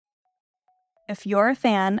If you're a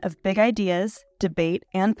fan of big ideas, debate,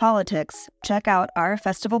 and politics, check out our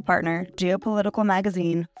festival partner, geopolitical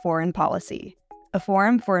magazine, Foreign Policy. A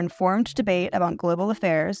forum for informed debate about global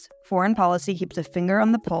affairs, Foreign Policy keeps a finger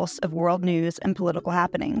on the pulse of world news and political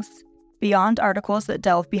happenings. Beyond articles that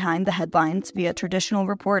delve behind the headlines via traditional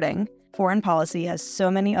reporting, Foreign Policy has so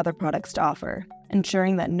many other products to offer,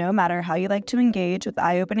 ensuring that no matter how you like to engage with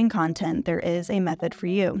eye-opening content, there is a method for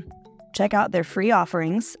you. Check out their free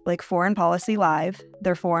offerings like Foreign Policy Live,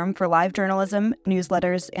 their forum for live journalism,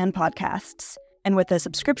 newsletters, and podcasts. And with a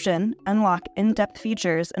subscription, unlock in-depth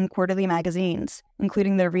features and quarterly magazines,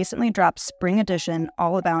 including their recently dropped spring edition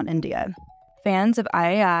all about India. Fans of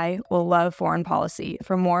IAI will love Foreign Policy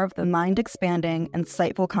for more of the mind-expanding,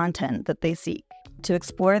 insightful content that they seek. To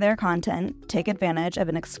explore their content, take advantage of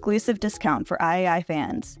an exclusive discount for IAI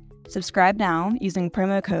fans. Subscribe now using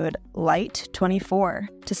promo code LIGHT24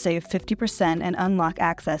 to save 50% and unlock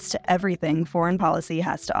access to everything Foreign Policy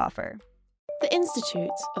has to offer. The Institute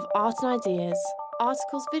of Art and Ideas,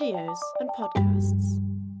 articles, videos, and podcasts.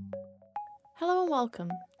 Hello and welcome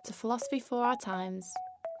to Philosophy for Our Times,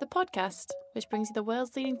 the podcast which brings you the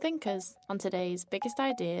world's leading thinkers on today's biggest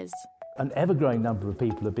ideas. An ever-growing number of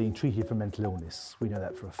people are being treated for mental illness. We know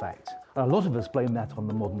that for a fact. A lot of us blame that on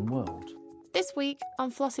the modern world. This week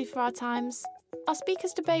on Philosophy for Our Times, our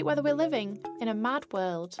speakers debate whether we're living in a mad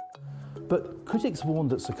world. But critics warn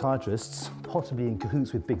that psychiatrists, possibly in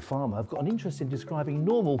cahoots with Big Pharma, have got an interest in describing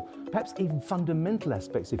normal, perhaps even fundamental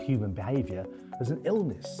aspects of human behaviour as an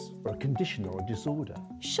illness or a condition or a disorder.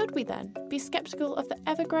 Should we then be sceptical of the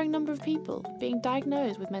ever-growing number of people being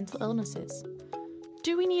diagnosed with mental illnesses?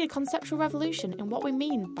 Do we need a conceptual revolution in what we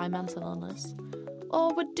mean by mental illness?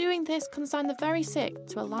 Or would doing this consign the very sick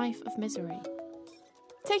to a life of misery?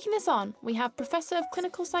 Taking this on, we have Professor of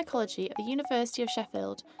Clinical Psychology at the University of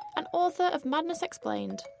Sheffield and author of Madness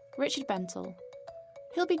Explained, Richard Bentle.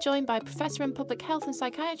 He'll be joined by Professor in Public Health and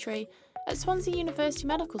Psychiatry at Swansea University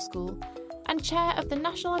Medical School and Chair of the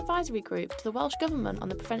National Advisory Group to the Welsh Government on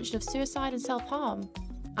the Prevention of Suicide and Self-Harm,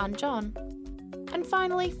 Anne John. And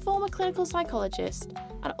finally, former clinical psychologist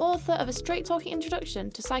and author of A Straight-Talking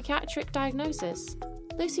Introduction to Psychiatric Diagnosis,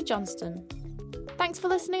 Lucy Johnston. Thanks for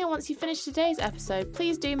listening, and once you finish today's episode,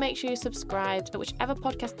 please do make sure you're subscribed at whichever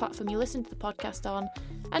podcast platform you listen to the podcast on,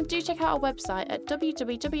 and do check out our website at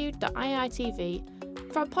www.iitv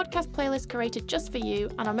for our podcast playlist curated just for you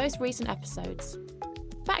and our most recent episodes.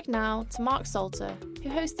 Back now to Mark Salter, who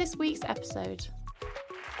hosts this week's episode.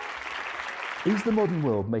 Is the modern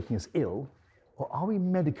world making us ill, or are we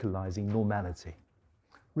medicalising normality?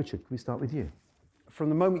 Richard, can we start with you? From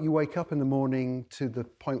the moment you wake up in the morning to the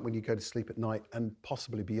point when you go to sleep at night, and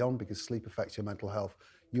possibly beyond, because sleep affects your mental health,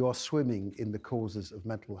 you are swimming in the causes of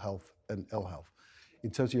mental health and ill health. In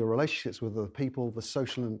terms of your relationships with other people, the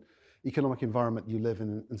social and economic environment you live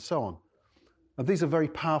in, and so on. And these are very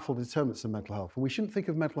powerful determinants of mental health. And we shouldn't think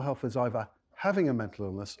of mental health as either having a mental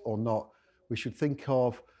illness or not. We should think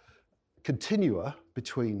of continua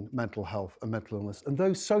between mental health and mental illness. And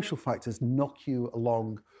those social factors knock you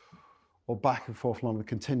along or back and forth along the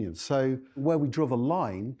continuum. So where we draw the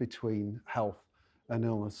line between health and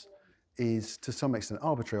illness is to some extent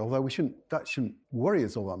arbitrary, although that shouldn't worry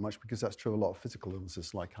us all that much, because that's true of a lot of physical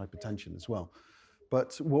illnesses like hypertension as well.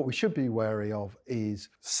 But what we should be wary of is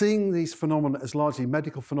seeing these phenomena as largely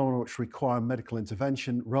medical phenomena which require medical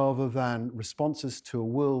intervention, rather than responses to a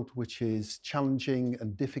world which is challenging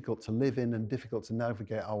and difficult to live in and difficult to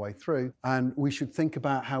navigate our way through. And we should think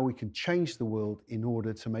about how we can change the world in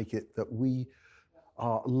order to make it that we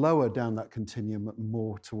are lower down that continuum,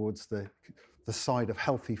 more towards the side of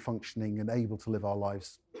healthy functioning and able to live our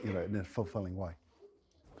lives, in a fulfilling way.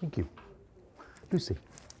 Thank you. Lucy.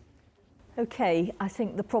 Okay, I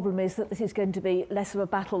think the problem is that this is going to be less of a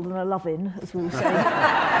battle than a love-in, as we were saying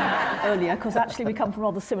earlier, because actually we come from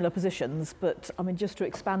rather similar positions. But just to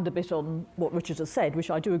expand a bit on what Richard has said, which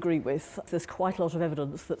I do agree with, there's quite a lot of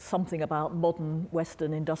evidence that something about modern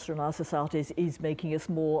Western industrialised societies is making us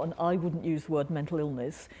more, and I wouldn't use the word mental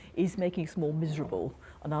illness, is making us more miserable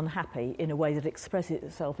and unhappy in a way that expresses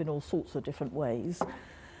itself in all sorts of different ways.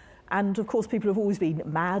 And of course, people have always been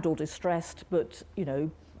mad or distressed, but,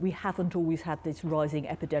 we haven't always had this rising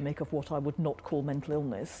epidemic of what I would not call mental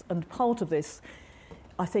illness. And part of this,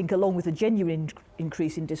 I think, along with a genuine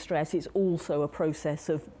increase in distress, is also a process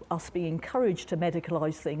of us being encouraged to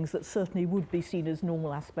medicalise things that certainly would be seen as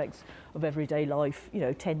normal aspects of everyday life,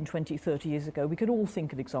 10, 20, 30 years ago. We can all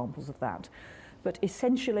think of examples of that. But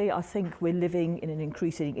essentially, I think we're living in an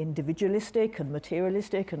increasingly individualistic and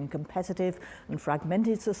materialistic and competitive and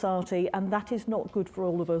fragmented society, and that is not good for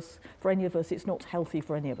all of us, for any of us. It's not healthy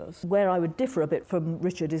for any of us. Where I would differ a bit from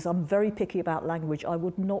Richard is I'm very picky about language. I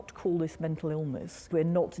would not call this mental illness. We're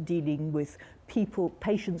not dealing with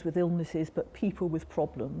patients with illnesses, but people with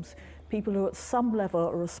problems. People who at some level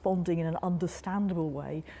are responding in an understandable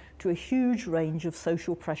way to a huge range of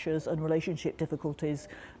social pressures and relationship difficulties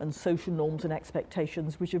and social norms and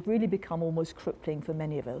expectations which have really become almost crippling for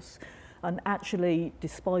many of us. And actually,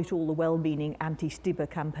 despite all the well-meaning anti-stigma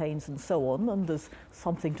campaigns and so on, and there's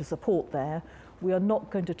something to support there, we are not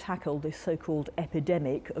going to tackle this so-called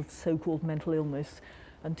epidemic of so-called mental illness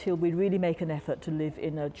until we really make an effort to live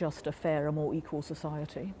in a just, a fair, a more equal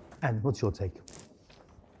society. And what's your take?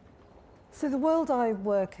 So the world I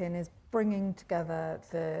work in is bringing together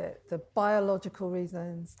the biological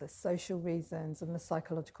reasons, the social reasons, and the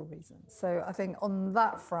psychological reasons. So I think on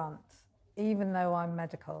that front, even though I'm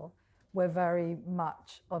medical, we're very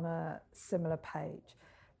much on a similar page.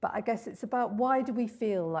 But I guess it's about why do we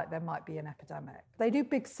feel like there might be an epidemic? They do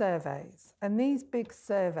big surveys, and these big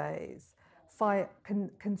surveys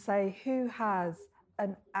can say who has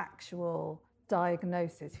an actual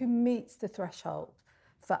diagnosis, who meets the threshold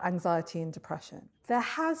for anxiety and depression. There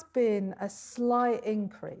has been a slight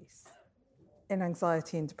increase in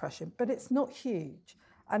anxiety and depression, but it's not huge,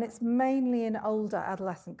 and it's mainly in older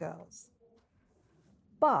adolescent girls.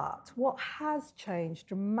 But what has changed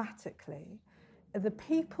dramatically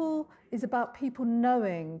is about people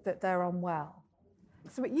knowing that they're unwell.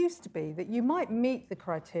 So it used to be that you might meet the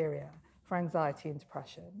criteria for anxiety and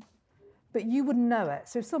depression, but you wouldn't know it.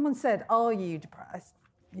 So if someone said, "Are you depressed?"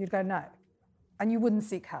 you'd go, "No." And you wouldn't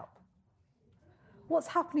seek help. What's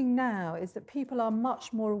happening now is that people are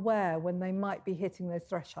much more aware when they might be hitting those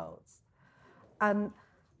thresholds. And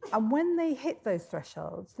when they hit those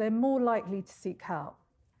thresholds, they're more likely to seek help.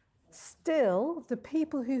 Still, the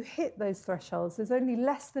people who hit those thresholds, there's only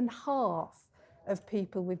less than half of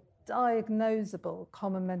people with diagnosable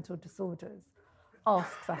common mental disorders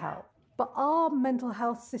ask for help. But our mental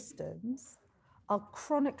health systems are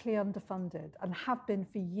chronically underfunded and have been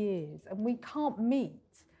for years, and we can't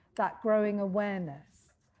meet that growing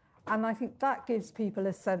awareness. And I think that gives people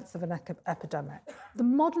a sense of an epidemic. The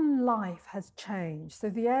modern life has changed. So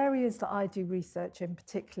the areas that I do research in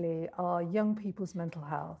particularly are young people's mental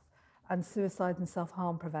health and suicide and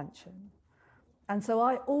self-harm prevention. And so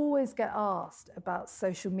I always get asked about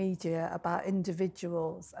social media, about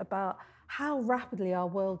individuals, about how rapidly our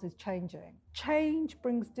world is changing. Change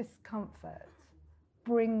brings discomfort,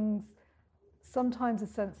 brings sometimes a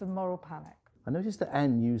sense of moral panic. I noticed that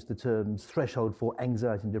Anne used the terms threshold for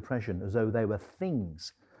anxiety and depression as though they were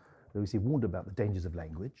things. Lucy warned about the dangers of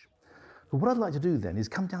language. But what I'd like to do then is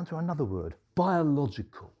come down to another word,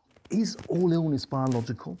 biological. Is all illness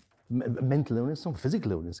biological? Mental illness or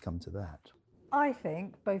physical illness come to that? I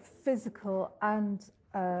think both physical and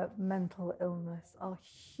mental illness are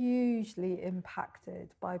hugely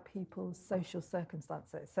impacted by people's social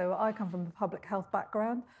circumstances. So I come from a public health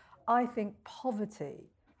background. I think poverty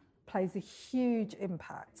plays a huge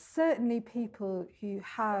impact. Certainly people who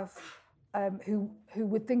have, who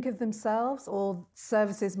would think of themselves, or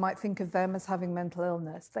services might think of them as having mental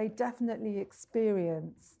illness, they definitely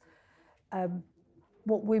experience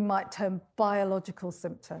what we might term biological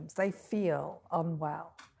symptoms. They feel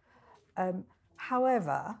unwell.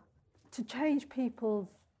 However, to change people's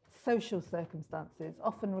social circumstances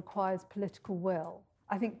often requires political will.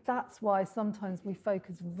 I think that's why sometimes we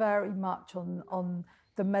focus very much on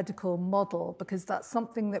the medical model, because that's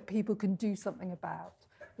something that people can do something about.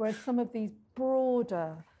 Whereas some of these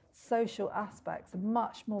broader social aspects are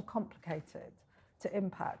much more complicated to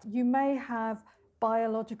impact. You may have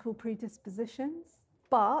biological predispositions,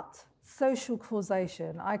 but social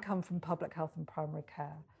causation, I come from public health and primary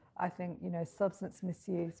care. I think, substance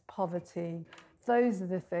misuse, poverty, those are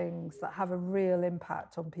the things that have a real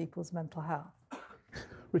impact on people's mental health.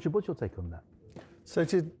 Richard, what's your take on that? So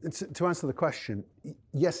to answer the question,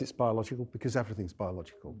 yes, it's biological because everything's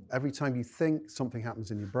biological. Every time you think, something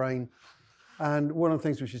happens in your brain. And one of the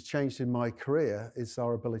things which has changed in my career is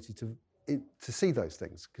our ability to see those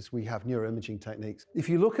things, because we have neuroimaging techniques. If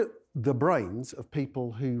you look at the brains of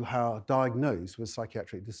people who are diagnosed with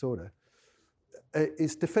psychiatric disorder,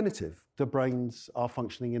 it's definitive. The brains are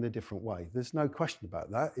functioning in a different way. There's no question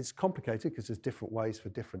about that. It's complicated because there's different ways for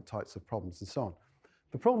different types of problems and so on.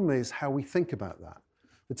 The problem is how we think about that.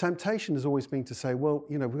 The temptation has always been to say, well,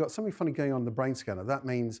 we've got something funny going on in the brain scanner. That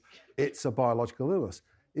means it's a biological illness.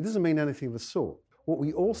 It doesn't mean anything of the sort. What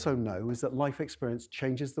we also know is that life experience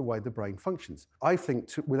changes the way the brain functions. I think,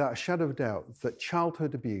 without a shadow of a doubt, that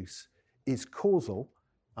childhood abuse is causal.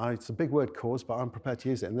 It's a big word, cause, but I'm prepared to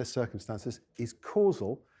use it in this circumstances, is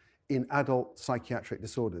causal in adult psychiatric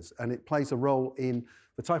disorders. And it plays a role in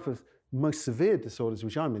the type of most severe disorders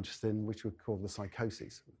which I'm interested in, which we call the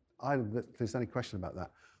psychoses. I don't think there's any question about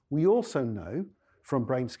that. We also know from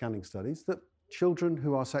brain scanning studies that children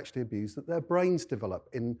who are sexually abused, that their brains develop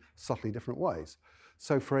in subtly different ways.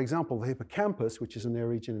 So, for example, the hippocampus, which is a near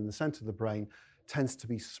region in the center of the brain, tends to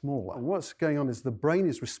be small. And what's going on is the brain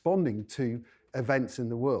is responding to events in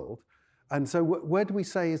the world. And so where do we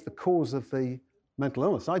say is the cause of the mental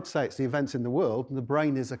illness? I'd say it's the events in the world, and the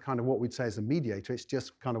brain is a kind of what we'd say is a mediator. It's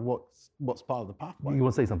just kind of what's part of the pathway. You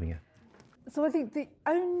want to say something here? So I think the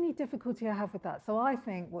only difficulty I have with that, so I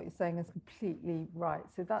think what you're saying is completely right.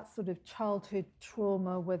 So that sort of childhood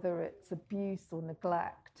trauma, whether it's abuse or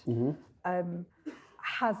neglect,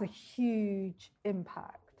 has a huge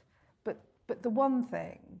impact. But the one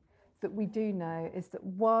thing that we do know is that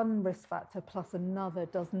one risk factor plus another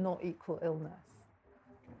does not equal illness.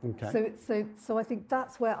 Okay. So I think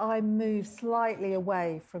that's where I move slightly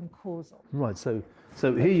away from causal. Right, so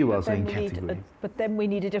here you are saying category. But then we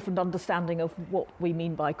need a different understanding of what we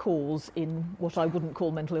mean by cause in what I wouldn't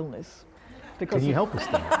call mental illness. Can you help us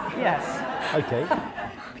then? Yes. Okay.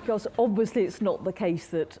 Because obviously it's not the case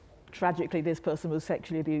that tragically this person was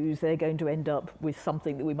sexually abused, they're going to end up with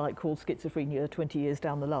something that we might call schizophrenia 20 years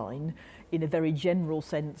down the line. In a very general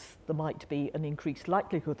sense, there might be an increased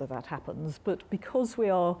likelihood that that happens, but because we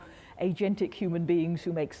are agentic human beings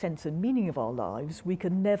who make sense and meaning of our lives, we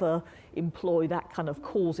can never employ that kind of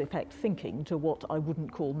cause-effect thinking to what I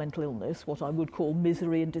wouldn't call mental illness, what I would call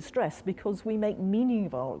misery and distress, because we make meaning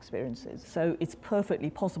of our experiences. So it's perfectly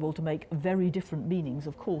possible to make very different meanings,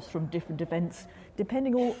 of course, from different events,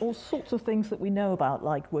 depending on all sorts of things that we know about,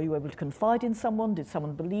 like were you able to confide in someone, did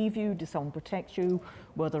someone believe you, did someone protect you,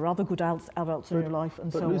 were there other good adults in your life,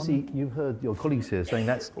 and so on. But Lucy, you've heard your colleagues here saying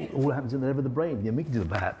that's all happens in the level of the brain, the amygdala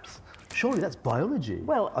perhaps. Surely that's biology.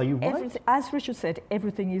 Well, are you right? As Richard said,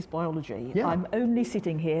 everything is biology. Yeah. I'm only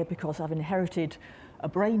sitting here because I've inherited a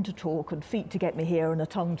brain to talk and feet to get me here and a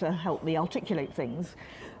tongue to help me articulate things.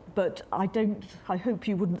 But I hope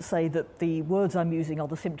you wouldn't say that the words I'm using are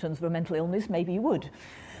the symptoms of a mental illness. Maybe you would.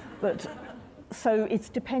 But so it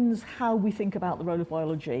depends how we think about the role of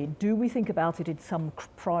biology. Do we think about it in some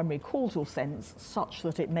primary causal sense, such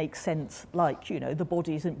that it makes sense, like, the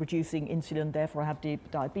body isn't producing insulin, therefore I have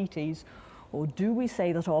diabetes? Or do we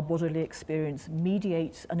say that our bodily experience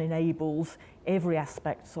mediates and enables every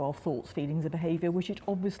aspect of our thoughts, feelings and behaviour, which it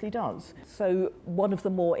obviously does? So one of the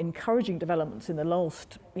more encouraging developments in the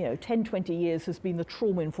last 10, 20 years has been the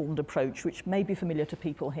trauma-informed approach, which may be familiar to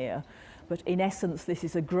people here. But in essence, this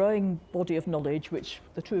is a growing body of knowledge, which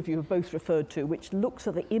the two of you have both referred to, which looks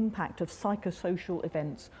at the impact of psychosocial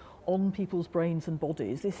events on people's brains and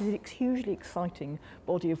bodies. This is a hugely exciting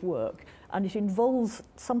body of work, and it involves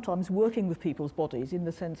sometimes working with people's bodies in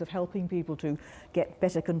the sense of helping people to get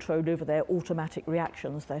better control over their automatic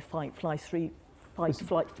reactions, their fight, flight, freeze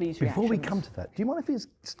reactions. Before we come to that, do you mind if we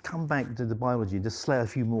just come back to the biology and just slay a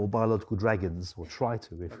few more biological dragons, or try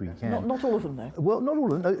to if we can? Not all of them, though. Well, not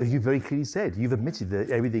all of them. No, you very clearly said. You've admitted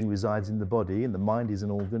that everything resides in the body, and the mind is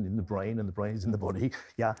an organ in the brain, and the brain is in the body.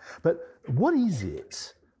 Yeah. But what is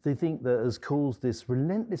it, they think, that has caused this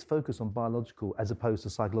relentless focus on biological as opposed to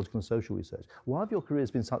psychological and social research? Why have your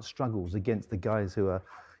careers been such struggles against the guys who are,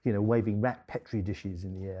 waving rat petri dishes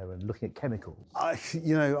in the air and looking at chemicals? I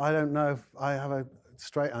don't know if I have a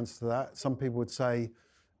straight answer to that. Some people would say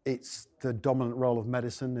it's the dominant role of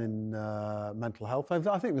medicine in mental health. I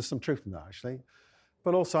think there's some truth in that, actually.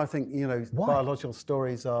 But also, I think, biological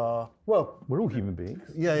stories are, well... We're all human beings.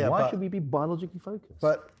 Yeah. Why should we be biologically focused?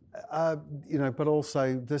 But, but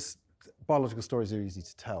also, biological stories are easy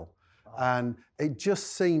to tell. And it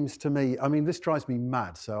just seems to me, this drives me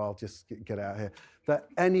mad, so I'll just get out here, that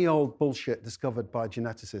any old bullshit discovered by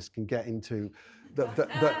geneticists can get into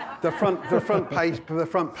the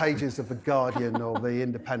front pages of The Guardian or The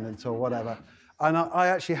Independent or whatever. And I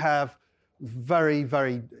actually have very,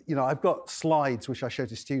 very, I've got slides which I show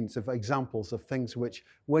to students of examples of things which,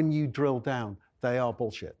 when you drill down, they are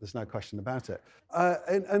bullshit. There's no question about it.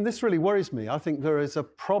 And this really worries me. I think there is a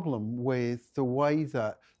problem with the way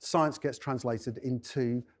that science gets translated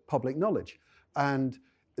into public knowledge. And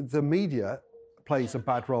the media plays a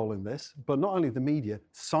bad role in this, but not only the media,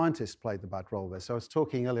 scientists played the bad role in this. So I was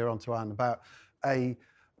talking earlier on to Anne about a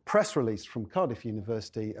press release from Cardiff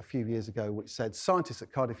University a few years ago which said scientists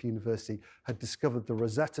at Cardiff University had discovered the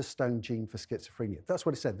Rosetta Stone gene for schizophrenia. That's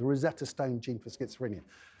what it said, the Rosetta Stone gene for schizophrenia.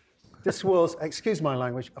 this was, excuse my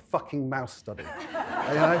language, a fucking mouse study.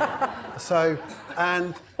 You know? So,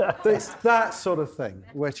 and it's that sort of thing,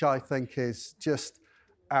 which I think is just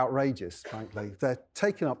outrageous, frankly. They're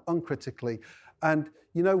taken up uncritically. And,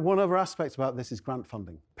 you know, one other aspect about this is grant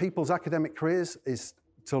funding. People's academic careers is,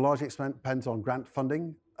 to a large extent, depends on grant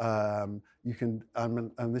funding. You can,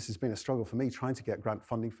 and this has been a struggle for me, trying to get grant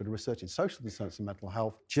funding for the research in social determinants of mental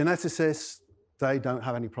health. Geneticists, they don't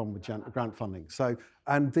have any problem with grant funding. So,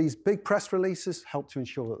 and these big press releases help to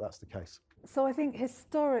ensure that that's the case. So I think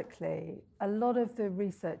historically, a lot of the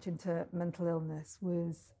research into mental illness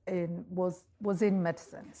was in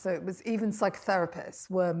medicine. So it was, even psychotherapists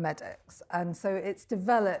were medics. And so it's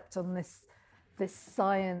developed on this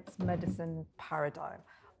science medicine paradigm.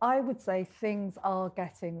 I would say things are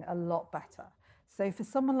getting a lot better. So for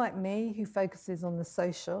someone like me who focuses on the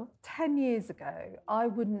social, 10 years ago, I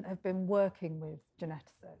wouldn't have been working with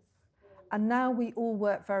geneticists. And now we all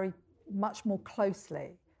work very much more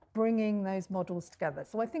closely, bringing those models together.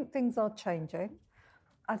 So I think things are changing.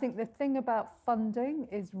 I think the thing about funding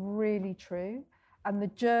is really true. And the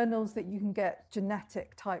journals that you can get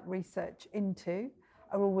genetic type research into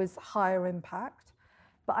are always higher impact.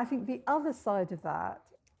 But I think the other side of that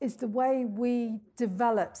is the way we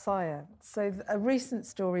develop science. So a recent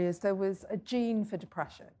story is there was a gene for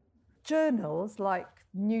depression. Journals, like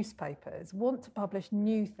newspapers, want to publish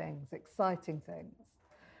new things, exciting things.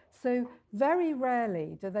 So very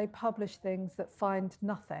rarely do they publish things that find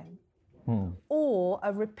nothing or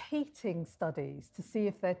are repeating studies to see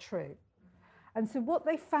if they're true. And so what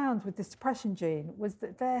they found with this depression gene was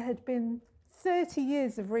that there had been 30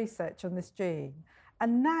 years of research on this gene.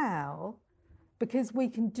 And now, because we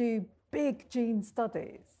can do big gene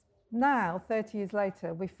studies, now, 30 years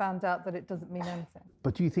later, we found out that it doesn't mean anything.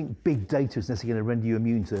 But do you think big data is necessarily going to render you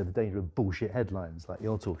immune to the danger of bullshit headlines like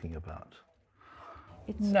you're talking about?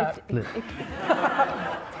 No.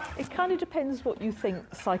 It kind of depends what you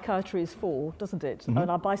think psychiatry is for, doesn't it? Mm-hmm.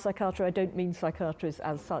 And by psychiatry, I don't mean psychiatrists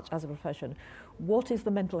as such, as a profession. What is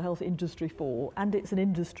the mental health industry for? And it's an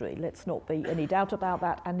industry, let's not be any doubt about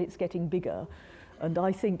that, and it's getting bigger. And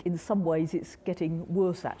I think in some ways it's getting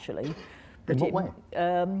worse, actually. In what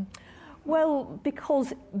way? Well,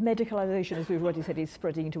 because medicalisation, as we've already said, is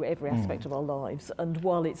spreading into every aspect of our lives. And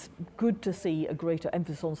while it's good to see a greater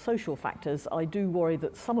emphasis on social factors, I do worry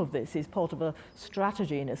that some of this is part of a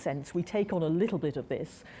strategy, in a sense. We take on a little bit of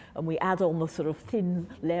this and we add on the sort of thin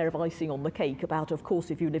layer of icing on the cake about, of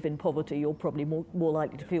course, if you live in poverty, you're probably more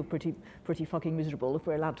likely to feel pretty fucking miserable, if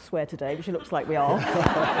we're allowed to swear today, which it looks like we are.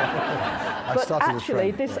 But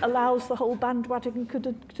actually, this allows the whole bandwagon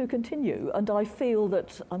to continue. And I feel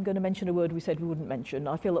that, I'm going to mention a word we said we wouldn't mention,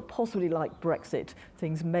 I feel that possibly like Brexit,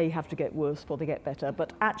 things may have to get worse before they get better,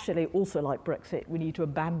 but actually also like Brexit, we need to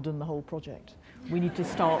abandon the whole project. We need to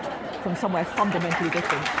start from somewhere fundamentally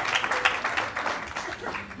different.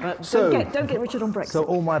 Don't get Richard on Brexit. So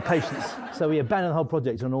all my patients, so we abandon the whole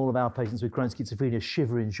project and all of our patients with chronic schizophrenia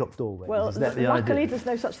shiver in shop doorways. Well, is that the luckily idea? there's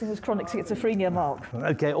no such thing as chronic schizophrenia, Mark.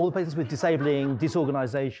 Okay, all the patients with disabling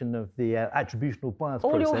disorganisation of the attributional bias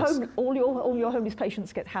process. All your homeless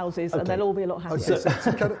patients get houses, and they'll all be a lot happier. Okay,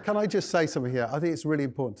 so can I just say something here? I think it's really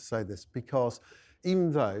important to say this, because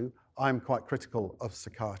even though I'm quite critical of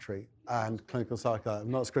psychiatry and clinical psychiatry, I'm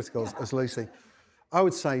not as critical as Lucy, I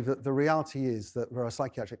would say that the reality is that there are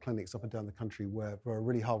psychiatric clinics up and down the country where there are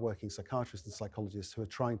really hard-working psychiatrists and psychologists who are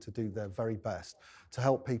trying to do their very best to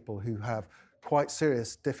help people who have quite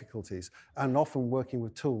serious difficulties, and often working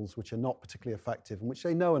with tools which are not particularly effective and which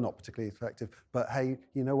they know are not particularly effective, but hey,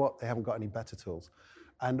 you know what? They haven't got any better tools.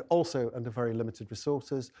 And also under very limited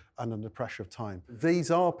resources and under pressure of time.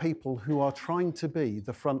 These are people who are trying to be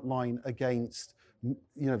the front line against,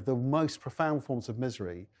 the most profound forms of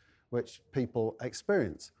misery which people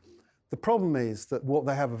experience. The problem is that what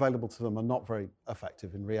they have available to them are not very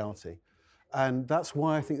effective in reality. And that's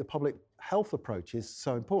why I think the public health approach is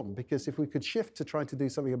so important, because if we could shift to trying to do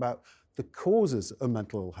something about the causes of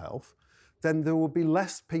mental ill health, then there will be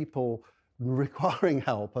less people requiring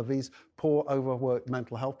help of these poor, overworked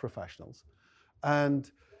mental health professionals. And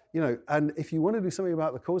and if you want to do something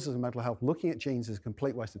about the causes of mental health, looking at genes is a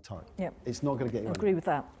complete waste of time. Yep. It's not going to get you anywhere. Agree with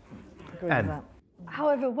that.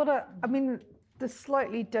 However, the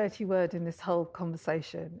slightly dirty word in this whole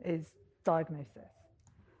conversation is diagnosis.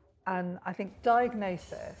 And I think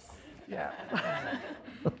diagnosis,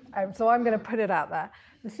 so I'm going to put it out there.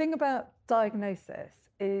 The thing about diagnosis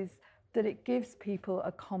is that it gives people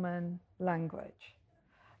a common language.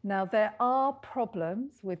 Now, there are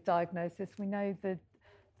problems with diagnosis. We know that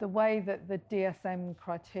the way that the DSM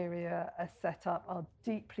criteria are set up are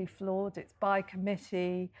deeply flawed. It's by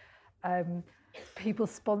committee.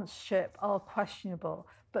 people's sponsorship are questionable,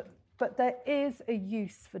 but there is a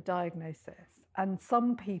use for diagnosis. And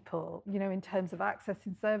some people, you know, in terms of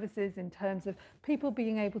accessing services, in terms of people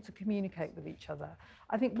being able to communicate with each other.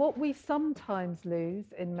 I think what we sometimes lose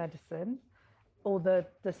in medicine, or the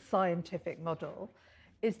scientific model,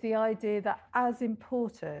 is the idea that as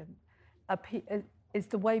important is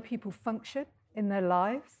the way people function in their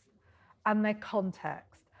lives and their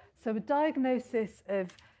context. So a diagnosis of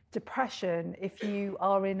depression, if you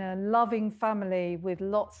are in a loving family with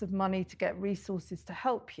lots of money to get resources to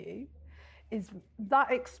help you, is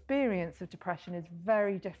that experience of depression is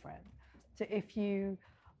very different to if you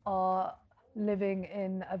are living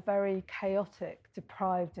in a very chaotic,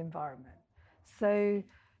 deprived environment. So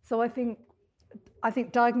I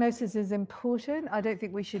think diagnosis is important. I don't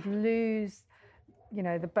think we should lose, you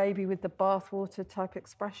know, the baby with the bathwater type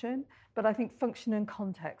expression, but I think function and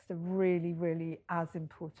context are really, really as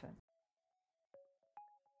important.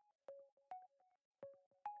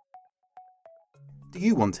 Do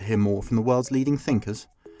you want to hear more from the world's leading thinkers?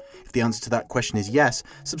 If the answer to that question is yes,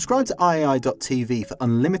 subscribe to iai.tv for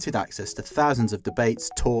unlimited access to thousands of debates,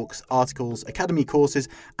 talks, articles, academy courses,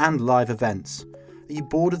 and live events. Are you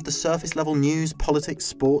bored of the surface level news, politics,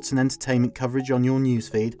 sports, and entertainment coverage on your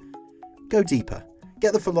newsfeed? Go deeper.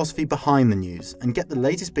 Get the philosophy behind the news and get the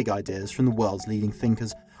latest big ideas from the world's leading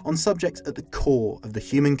thinkers on subjects at the core of the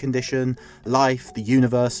human condition, life, the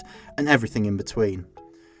universe, and everything in between.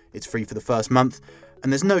 It's free for the first month,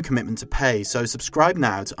 and there's no commitment to pay, so subscribe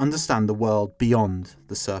now to understand the world beyond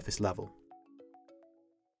the surface level.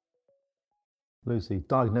 Lucy,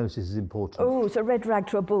 diagnosis is important. Oh, it's a red rag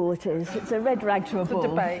to a bull, it is. It's a red rag to a bull.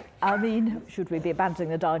 Debate. I mean, should we be abandoning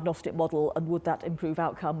the diagnostic model, and would that improve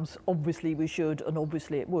outcomes? Obviously we should, and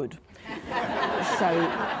obviously it would. So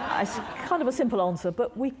it's kind of a simple answer,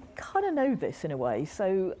 but we kind of know this in a way.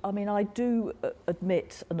 So, I mean, I do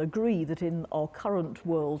admit and agree that in our current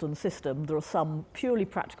world and system, there are some purely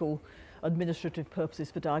practical administrative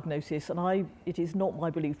purposes for diagnosis, and it is not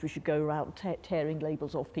my belief we should go around tearing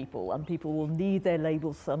labels off people, and people will need their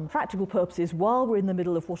labels for some practical purposes while we're in the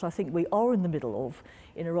middle of what I think we are in the middle of,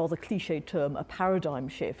 in a rather cliched term, a paradigm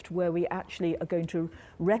shift, where we actually are going to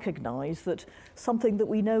recognise that something that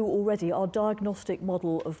we know already, our diagnostic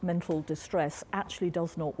model of mental distress, actually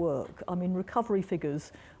does not work. I mean, recovery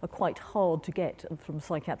figures are quite hard to get from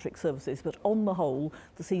psychiatric services, but on the whole,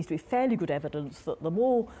 there seems to be fairly good evidence that the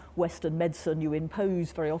more Western medicine you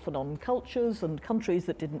impose very often on cultures and countries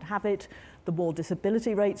that didn't have it, the more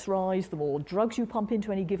disability rates rise, the more drugs you pump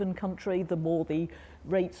into any given country, the more the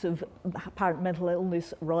rates of apparent mental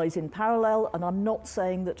illness rise in parallel. And I'm not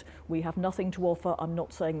saying that we have nothing to offer, I'm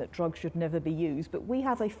not saying that drugs should never be used, but we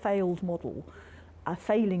have a failed model, a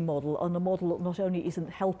failing model, and a model that not only isn't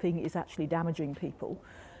helping, is actually damaging people.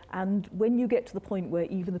 And when you get to the point where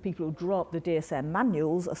even the people who draw up the DSM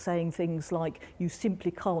manuals are saying things like, you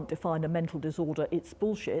simply can't define a mental disorder, it's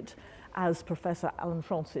bullshit, as Professor Alan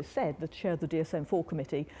Francis said, the chair of the DSM-4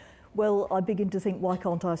 committee, well, I begin to think, why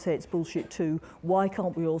can't I say it's bullshit too? Why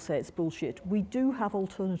can't we all say it's bullshit? We do have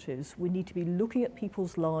alternatives. We need to be looking at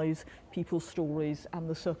people's lives, people's stories, and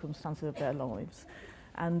the circumstances of their lives.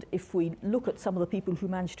 And if we look at some of the people who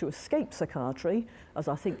managed to escape psychiatry, as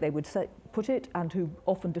I think they would put it, and who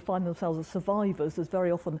often define themselves as survivors, there's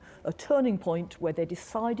very often a turning point where they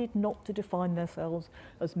decided not to define themselves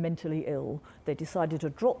as mentally ill. They decided to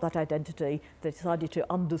drop that identity, they decided to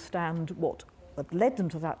understand what had led them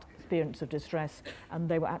to that experience of distress, and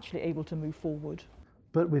they were actually able to move forward.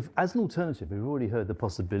 But as an alternative, we've already heard the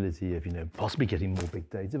possibility of, possibly getting more big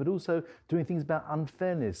data, but also doing things about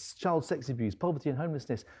unfairness, child sex abuse, poverty and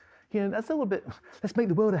homelessness. That's a little bit, let's make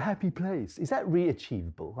the world a happy place. Is that really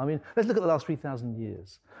achievable? I mean, let's look at the last 3,000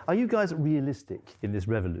 years. Are you guys realistic in this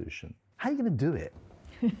revolution? How are you going to do it?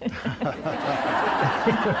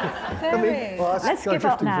 Let's give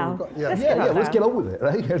up now. Let's get on with it.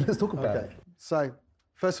 Right? Let's talk about it. So,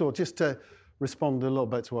 first of all, just to respond a little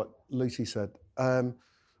bit to what Lucy said,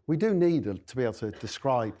 we do need to be able to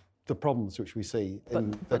describe the problems which we see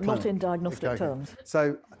but not in diagnostic terms.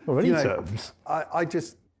 So, terms. I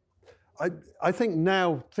think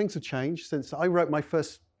now things have changed since I wrote my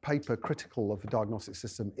first paper critical of the diagnostic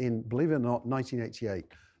system in, believe it or not, 1988.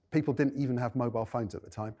 People didn't even have mobile phones at the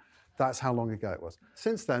time. That's how long ago it was.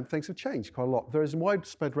 Since then, things have changed quite a lot. There is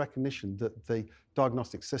widespread recognition that the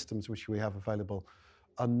diagnostic systems which we have available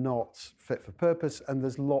are not fit for purpose, and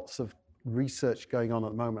there's lots of research going on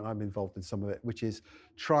at the moment. I'm involved in some of it, which is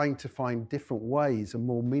trying to find different ways and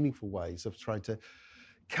more meaningful ways of trying to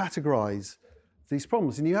categorize these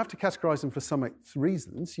problems. And you have to categorise them for some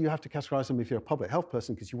reasons. You have to categorise them if you're a public health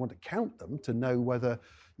person because you want to count them to know whether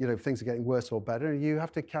things are getting worse or better. And you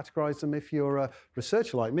have to categorise them if you're a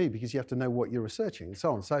researcher like me because you have to know what you're researching and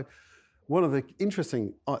so on. So one of the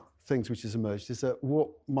interesting things which has emerged is that what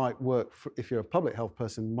might work if you're a public health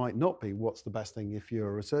person might not be what's the best thing if you're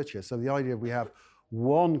a researcher. So the idea we have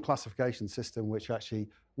one classification system which actually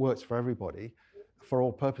works for everybody for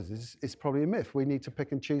all purposes is probably a myth. We need to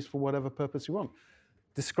pick and choose for whatever purpose we want.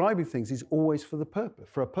 Describing things is always for a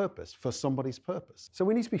purpose, for somebody's purpose. So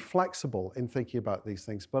we need to be flexible in thinking about these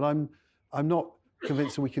things, but I'm not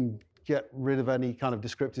convinced that we can get rid of any kind of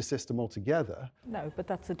descriptive system altogether. No, but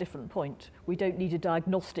that's a different point. We don't need a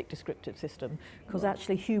diagnostic descriptive system because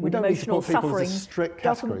actually human emotional suffering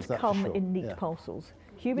doesn't come in neat parcels.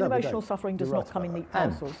 Human emotional suffering does not come in neat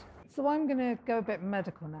parcels. So I'm going to go a bit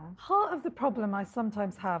medical now. Part of the problem I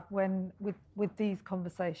sometimes have with these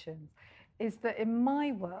conversations is that in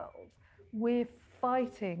my world, we're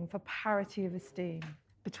fighting for parity of esteem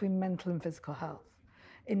between mental and physical health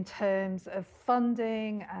in terms of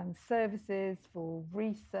funding and services for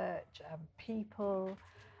research and people.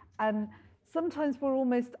 And sometimes we're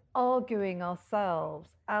almost arguing ourselves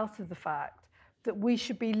out of the fact that we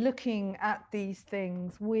should be looking at these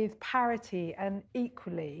things with parity and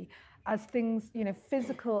equally as things,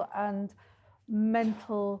 physical and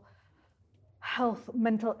mental health,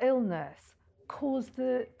 mental illness cause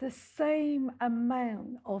the same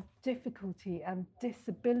amount of difficulty and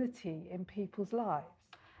disability in people's lives.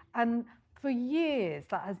 And for years,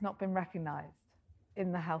 that has not been recognised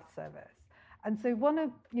in the health service. And so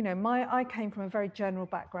I came from a very general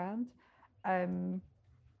background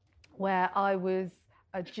where I was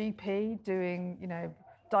a GP doing,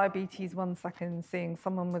 diabetes 1 second, seeing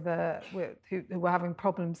someone who were having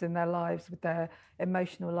problems in their lives with their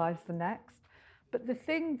emotional lives the next. But the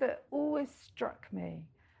thing that always struck me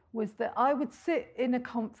was that I would sit in a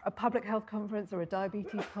public health conference or a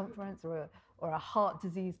diabetes conference or a heart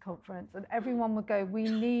disease conference, and everyone would go, we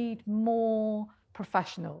need more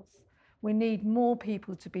professionals. We need more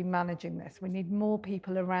people to be managing this. We need more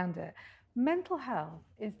people around it. Mental health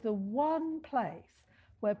is the one place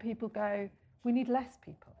where people go, we need less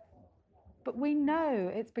people. But we know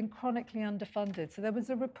it's been chronically underfunded. So there was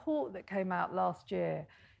a report that came out last year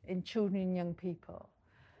in Children and Young People.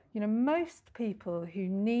 Most people who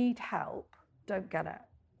need help don't get it.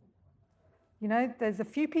 There's a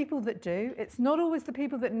few people that do. It's not always the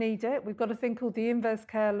people that need it. We've got a thing called the inverse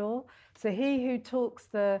care law. So he who talks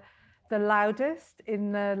the loudest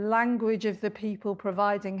in the language of the people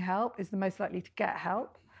providing help is the most likely to get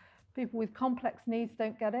help. People with complex needs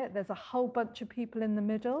don't get it. There's a whole bunch of people in the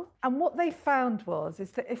middle. And what they found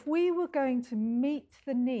is that if we were going to meet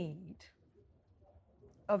the need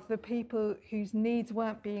of the people whose needs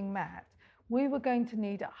weren't being met, we were going to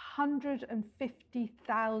need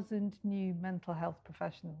 150,000 new mental health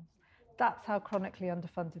professionals. That's how chronically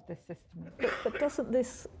underfunded this system is. But doesn't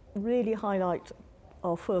this really highlight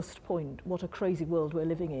our first point, what a crazy world we're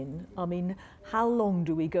living in? I mean, how long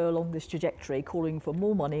do we go along this trajectory calling for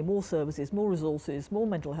more money, more services, more resources, more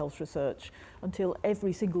mental health research until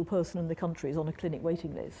every single person in the country is on a clinic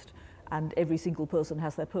waiting list and every single person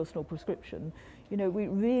has their personal prescription? We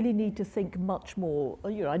really need to think much more.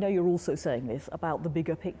 I know you're also saying this about the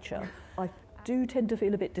bigger picture. I do tend to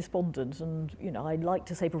feel a bit despondent and, I like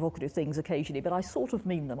to say provocative things occasionally, but I sort of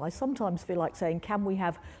mean them. I sometimes feel like saying, can we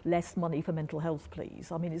have less money for mental health,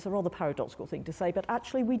 please? I mean, it's a rather paradoxical thing to say, but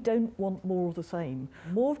actually we don't want more of the same.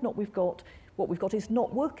 More of what we've got is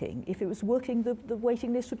not working. If it was working, the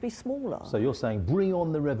waiting list would be smaller. So you're saying bring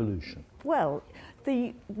on the revolution. Well,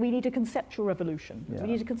 we need a conceptual revolution. Yeah. We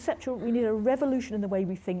need a revolution in the way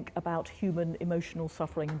we think about human emotional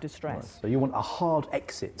suffering and distress. Right. So you want a hard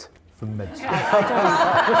exit from medicine.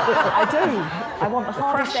 I do. I want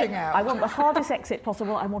the hardest exit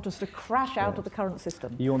possible. I want us to crash out of the current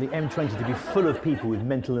system. You want the M20 to be full of people with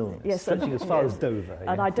mental illness, stretching as far as Dover.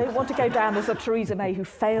 And I don't want to go down as a Theresa May who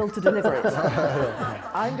failed to deliver it.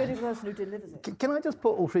 I'm going to be the person who delivers it. Can I just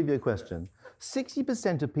put all three of you a question?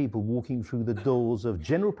 60% of people walking through the doors of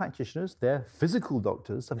general practitioners, their physical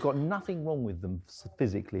doctors, have got nothing wrong with them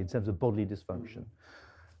physically in terms of bodily dysfunction.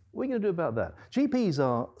 What are you going to do about that? GPs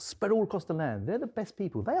are spread all across the land. They're the best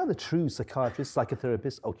people. They are the true psychiatrists,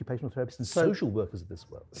 psychotherapists, occupational therapists, and social workers of this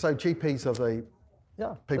world. So GPs are the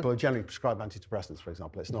people who generally prescribe antidepressants, for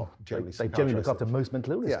example. It's not generally They generally look after most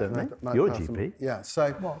mental illness, don't they? You're a GP. Yeah,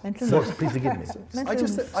 so... Please forgive me.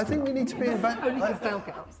 I think we need to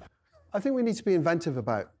be inventive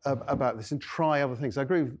about this and try other things. I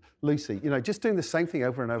agree with Lucy. Just doing the same thing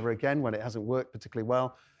over and over again when it hasn't worked particularly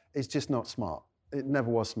well is just not smart. It never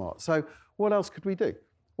was smart. So what else could we do?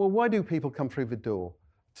 Well, why do people come through the door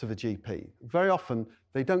to the GP? Very often,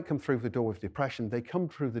 they don't come through the door with depression. They come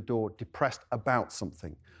through the door depressed about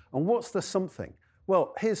something. And what's the something?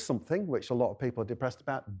 Well, here's something which a lot of people are depressed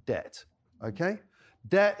about: debt, okay?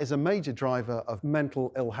 Debt is a major driver of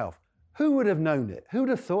mental ill health. Who would have known it? Who would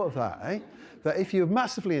have thought of that, eh? That if you're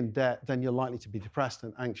massively in debt, then you're likely to be depressed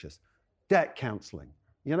and anxious. Debt counselling.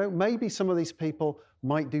 You know, maybe some of these people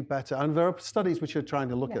might do better. And there are studies which are trying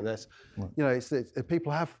to look at this. Right. You know,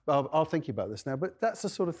 people are thinking about this now, but that's the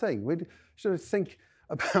sort of thing. We should think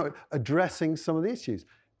about addressing some of the issues.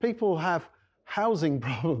 People have housing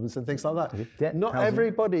problems and things like that. Not housing.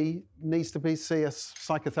 Everybody needs to see a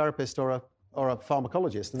psychotherapist or a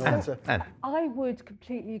pharmacologist in order to... I would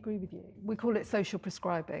completely agree with you. We call it social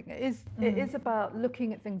prescribing. It is about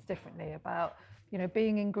looking at things differently, about, you know,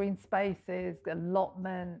 being in green spaces,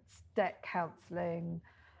 allotments, debt counselling,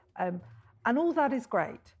 and all that is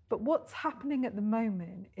great. But what's happening at the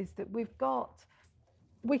moment is that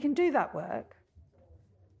we can do that work.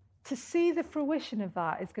 To see the fruition of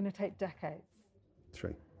that is going to take decades.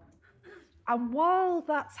 True. And while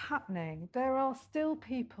that's happening, there are still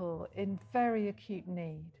people in very acute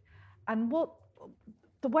need. And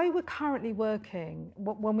the way we're currently working,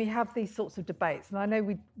 when we have these sorts of debates, and I know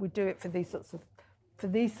we do it for these sorts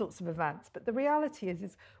of events, but the reality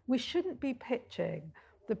is we shouldn't be pitching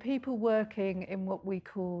the people working in what we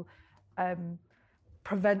call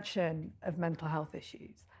prevention of mental health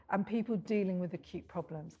issues and people dealing with acute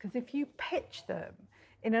problems. Because if you pitch them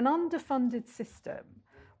in an underfunded system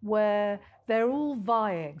where they're all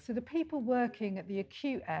vying, so the people working at the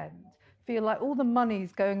acute end feel like all the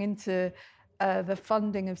money's going into the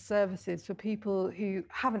funding of services for people who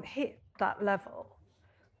haven't hit that level,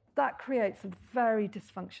 that creates a very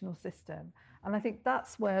dysfunctional system. And I think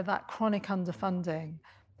that's where that chronic underfunding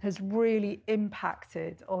has really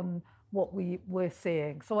impacted on what we're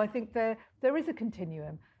seeing. So I think there is a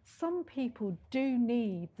continuum. Some people do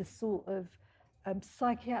need the sort of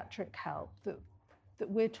psychiatric help that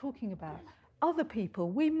we're talking about. Other people,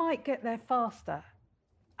 we might get there faster.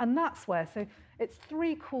 And that's where, so it's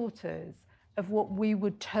 3/4 of what we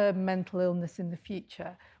would term mental illness in the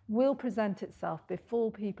future will present itself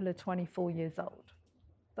before people are 24 years old.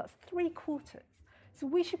 That's 3/4. So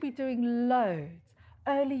we should be doing loads.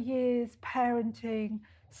 Early years, parenting,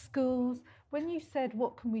 schools. When you said,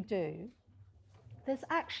 what can we do? There's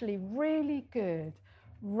actually really good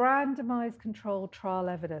randomized controlled trial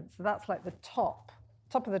evidence. So that's like the top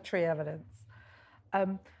of the tree evidence.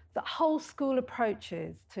 That whole school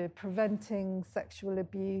approaches to preventing sexual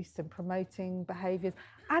abuse and promoting behaviours.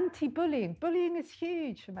 Anti-bullying. Bullying is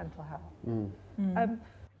huge for mental health.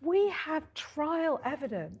 We have trial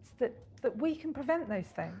evidence that we can prevent those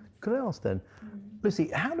things. Could I ask then, Lucy,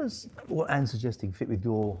 how does what Anne's suggesting fit with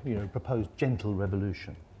your proposed gentle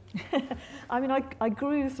revolution? I mean, I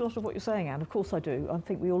agree with a lot of what you're saying, Anne. Of course I do. I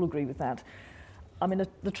think we all agree with that. I mean,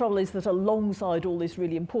 the trouble is that alongside all this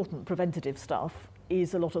really important preventative stuff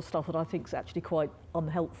is a lot of stuff that I think is actually quite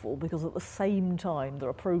unhelpful, because at the same time there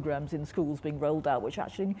are programs in schools being rolled out which are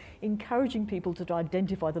actually encouraging people to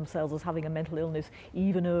identify themselves as having a mental illness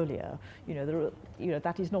even earlier.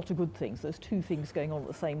 That is not a good thing. So there's two things going on at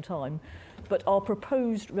the same time. But our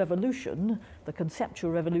proposed revolution, the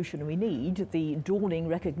conceptual revolution we need, the dawning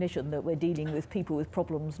recognition that we're dealing with people with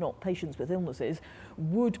problems, not patients with illnesses,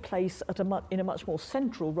 would place in a much more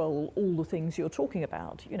central role all the things you're talking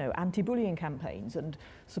about. Anti-bullying campaigns and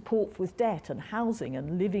support with debt and housing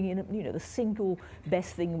and living in, the single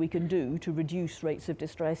best thing we can do to reduce rates of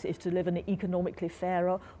distress is to live in an economically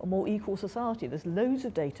fairer or more equal society. There's loads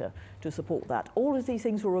of data to support that. All of these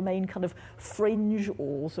things will remain kind of fringe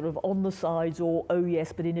or sort of on the sides, or, oh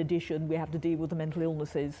yes, but in addition we have to deal with the mental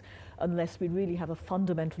illnesses, unless we really have a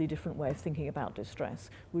fundamentally different way of thinking about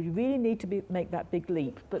distress. We really need to make that big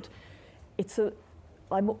leap, but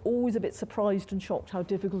I'm always a bit surprised and shocked how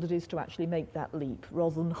difficult it is to actually make that leap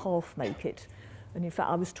rather than half make it. And in fact,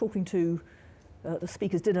 I was talking to the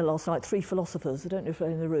speakers' dinner last night, 3 philosophers. I don't know if they're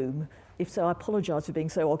in the room. If so, I apologise for being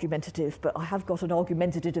so argumentative, but I have got an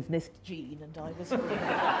argumentativeness gene, and I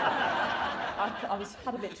was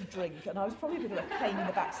had a bit to drink, and I was probably a bit of a pain in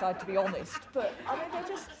the backside, to be honest. But I mean, they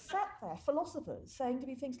just sat there, philosophers, saying to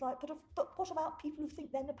me things like, but what about people who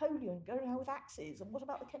think they're Napoleon, going around with axes, and what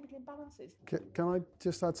about the chemical imbalances? Can I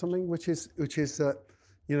just add something, which is that,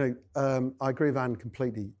 I agree with Anne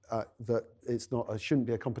completely that it shouldn't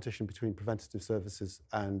be a competition between preventative services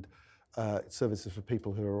and services for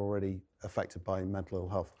people who are already affected by mental ill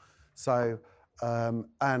health. So,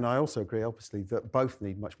 and I also agree, obviously, that both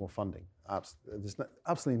need much more funding. There's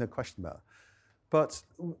absolutely no question about it. But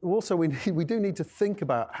also we do need to think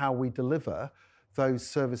about how we deliver those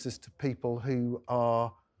services to people who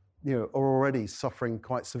are already suffering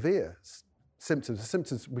quite severe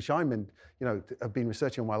symptoms which have been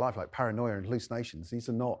researching all my life, like paranoia and hallucinations. These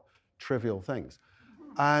are not trivial things.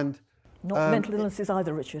 And not mental illnesses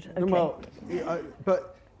either, Richard. Okay. Well,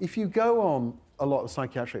 but if you go on a lot of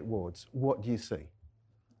psychiatric wards, what do you see?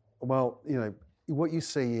 Well, what you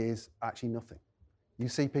see is actually nothing. You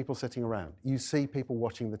see people sitting around. You see people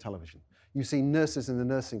watching the television. You see nurses in the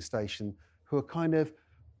nursing station who are kind of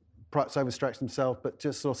perhaps overstretched themselves, but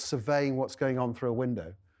just sort of surveying what's going on through a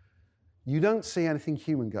window. You don't see anything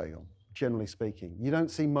human going on, generally speaking. You don't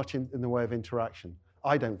see much in the way of interaction.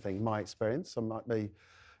 I don't think, in my experience. I might be,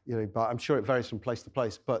 but I'm sure it varies from place to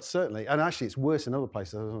place. But certainly, and actually it's worse in other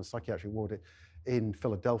places. I was on a psychiatric ward in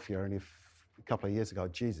Philadelphia only a couple of years ago.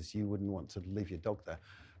 Jesus, you wouldn't want to leave your dog there.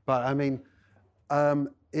 But I mean,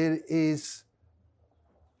 there's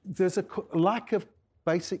a lack of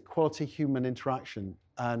basic quality human interaction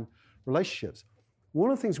and relationships. One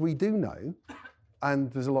of the things we do know,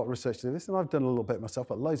 and there's a lot of research into this, and I've done a little bit myself,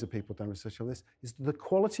 but loads of people have done research on this, is the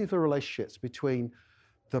quality of the relationships between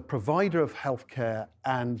the provider of healthcare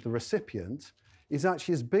and the recipient is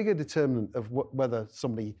actually as big a determinant of whether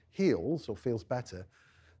somebody heals or feels better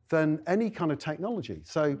than any kind of technology.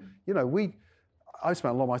 So, I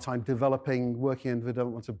spent a lot of my time working in the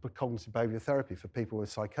development of cognitive behavioral therapy for people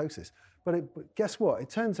with psychosis. But guess what? It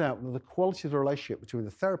turns out that the quality of the relationship between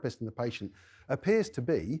the therapist and the patient appears to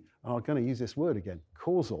be, and I'm going to use this word again,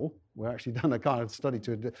 causal. We've actually done a kind of study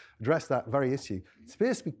to address that very issue. It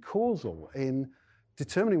appears to be causal in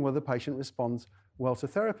determining whether the patient responds well to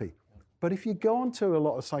therapy. But if you go onto a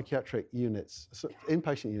lot of psychiatric units,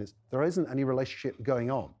 inpatient units, there isn't any relationship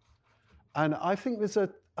going on. And I think there's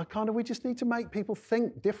we just need to make people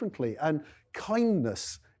think differently. And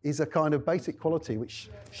kindness is a kind of basic quality which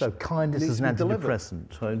So kindness is an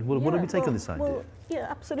antidepressant. So what do we take on this idea? Well, yeah,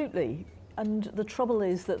 absolutely. And the trouble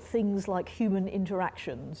is that things like human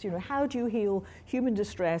interactions, how do you heal human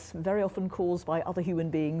distress, very often caused by other human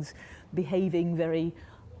beings behaving very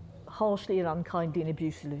harshly and unkindly and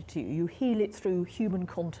abusively to you? You heal it through human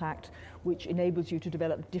contact, which enables you to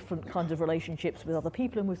develop different kinds of relationships with other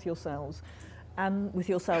people and with yourselves. And with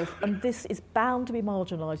yourself, and this is bound to be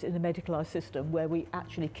marginalised in the medicalised system where we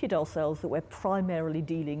actually kid ourselves that we're primarily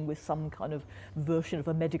dealing with some kind of version of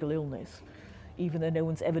a medical illness, even though no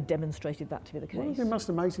one's ever demonstrated that to be the case. One of the most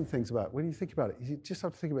amazing things about, when you think about it, you just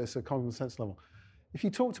have to think about it at a common sense level. If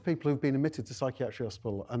you talk to people who've been admitted to psychiatric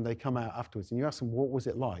hospital and they come out afterwards and you ask them what was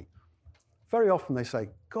it like, very often they say,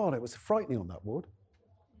 God, it was frightening on that ward.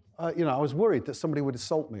 I was worried that somebody would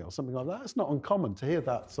assault me or something like that. It's not uncommon to hear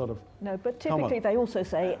that sort of No, but typically they also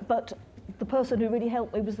say, but the person who really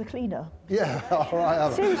helped me was the cleaner. Yeah, all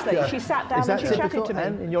right. Seriously, she sat down and she chatted to me.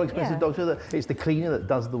 And in your experience as a doctor, that it's the cleaner that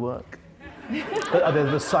does the work?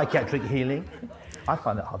 The psychiatric healing? I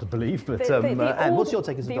find that hard to believe, but Anne, what's your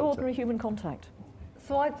take as a doctor? The ordinary human contact.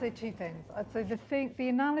 So I'd say two things. I'd say the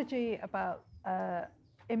analogy about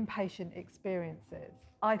inpatient experiences,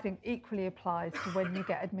 I think equally applies to when you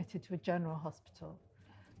get admitted to a general hospital.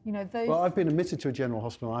 Well, I've been admitted to a general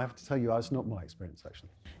hospital. I have to tell you, that's not my experience, actually.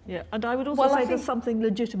 Yeah, and I would also say there's something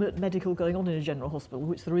legitimate medical going on in a general hospital,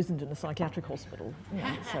 which there isn't in a psychiatric hospital.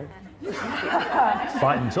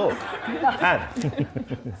 Fight and talk. Anne.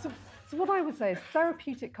 So what I would say is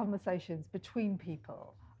therapeutic conversations between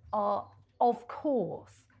people are, of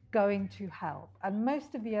course, going to help. And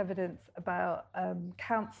most of the evidence about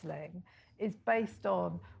counselling is based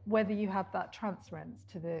on whether you have that transference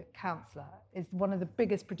to the counsellor, is one of the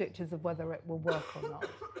biggest predictors of whether it will work or not.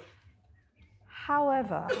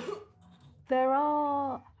 However, there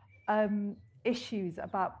are issues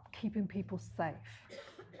about keeping people safe.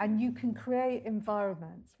 And you can create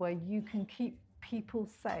environments where you can keep people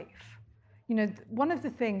safe. One of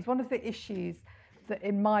the issues that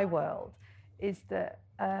in my world is that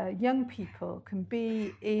young people can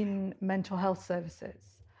be in mental health services,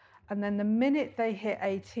 and then the minute they hit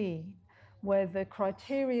 18, where the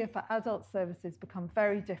criteria for adult services become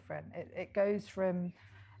very different, it goes from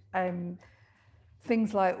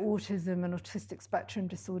things like autism and autistic spectrum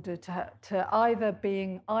disorder to either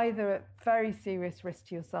being at very serious risk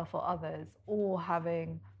to yourself or others, or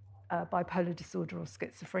having bipolar disorder or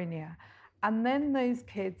schizophrenia. And then those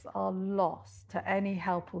kids are lost to any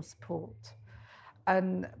help or support.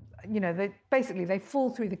 And, they fall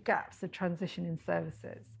through the gaps of transition in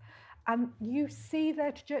services. And you see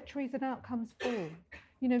their trajectories and outcomes fall.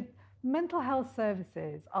 Mental health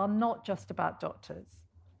services are not just about doctors.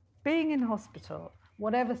 Being in hospital,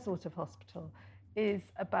 whatever sort of hospital,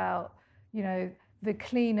 is about, the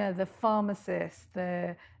cleaner, the pharmacist,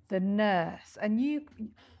 the nurse, and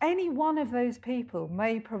any one of those people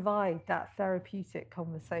may provide that therapeutic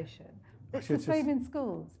conversation. It's the same in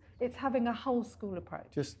schools. It's having a whole school approach.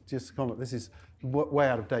 Just to comment, this is way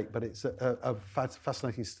out of date, but it's a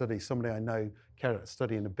fascinating study. Somebody I know carried out a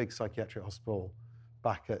study in a big psychiatric hospital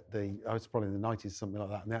back at I was probably in the 90s, something like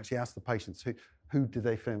that, and they actually asked the patients who did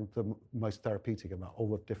they find the most therapeutic about all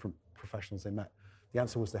the different professionals they met. The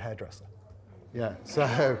answer was the hairdresser. Yeah,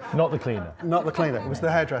 so... Not the cleaner. Not the cleaner, it was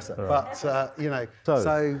the hairdresser. Right. But,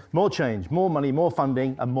 So, more change, more money, more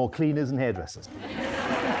funding, and more cleaners and hairdressers.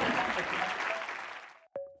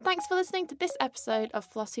 Thanks for listening to this episode of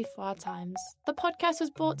Philosophy for Our Times. The podcast was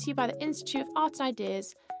brought to you by the Institute of Art and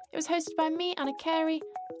Ideas. It was hosted by me, Anna Carey,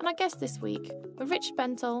 and our guests this week were Richard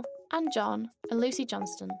Bentel, Anne John, and Lucy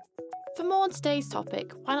Johnston. For more on today's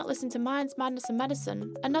topic, why not listen to Minds, Madness and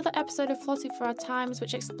Medicine, another episode of Philosophy for Our Times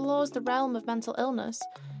which explores the realm of mental illness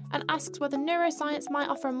and asks whether neuroscience might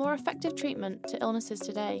offer a more effective treatment to illnesses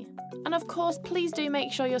today. And of course, please do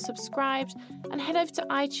make sure you're subscribed and head over to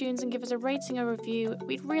iTunes and give us a rating or review.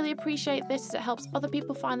 We'd really appreciate this as it helps other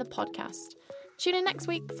people find the podcast. Tune in next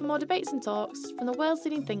week for more debates and talks from the world's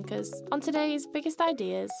leading thinkers on today's biggest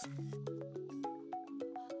ideas.